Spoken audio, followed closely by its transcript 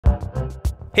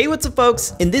Hey, what's up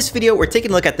folks? In this video, we're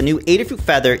taking a look at the new Adafruit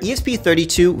Feather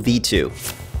ESP32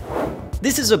 V2.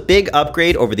 This is a big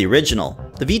upgrade over the original.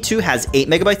 The V2 has 8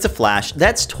 MB of flash,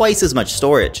 that's twice as much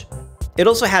storage. It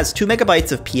also has 2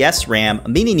 MB of PS RAM, a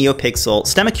mini NeoPixel,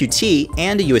 Stemma QT,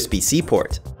 and a USB-C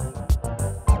port.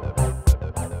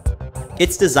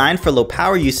 It's designed for low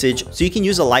power usage, so you can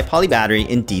use a light poly battery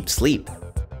in deep sleep.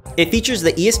 It features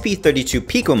the ESP32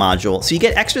 Pico module, so you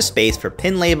get extra space for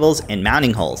pin labels and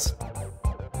mounting holes.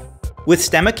 With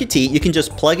Stemma QT, you can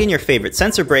just plug in your favorite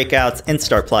sensor breakouts and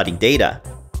start plotting data.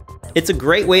 It's a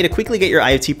great way to quickly get your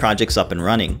IoT projects up and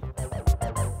running.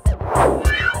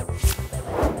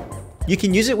 You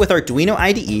can use it with Arduino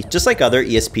IDE just like other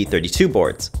ESP32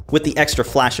 boards. With the extra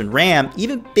flash and RAM,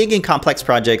 even big and complex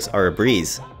projects are a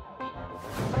breeze.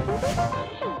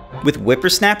 With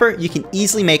Whippersnapper, you can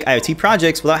easily make IoT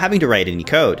projects without having to write any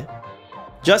code.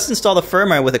 Just install the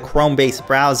firmware with a Chrome-based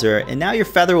browser, and now your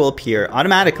Feather will appear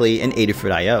automatically in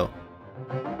Adafruit I/O.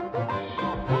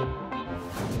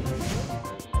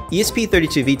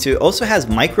 ESP32 V2 also has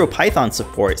MicroPython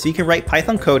support, so you can write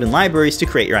Python code and libraries to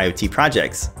create your IoT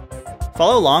projects.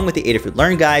 Follow along with the Adafruit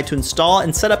Learn Guide to install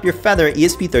and set up your Feather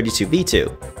ESP32 V2.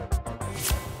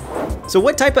 So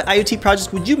what type of IoT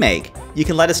projects would you make? You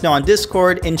can let us know on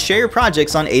Discord and share your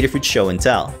projects on Adafruit Show and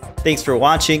Tell. Thanks for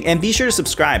watching, and be sure to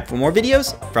subscribe for more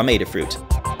videos from Adafruit.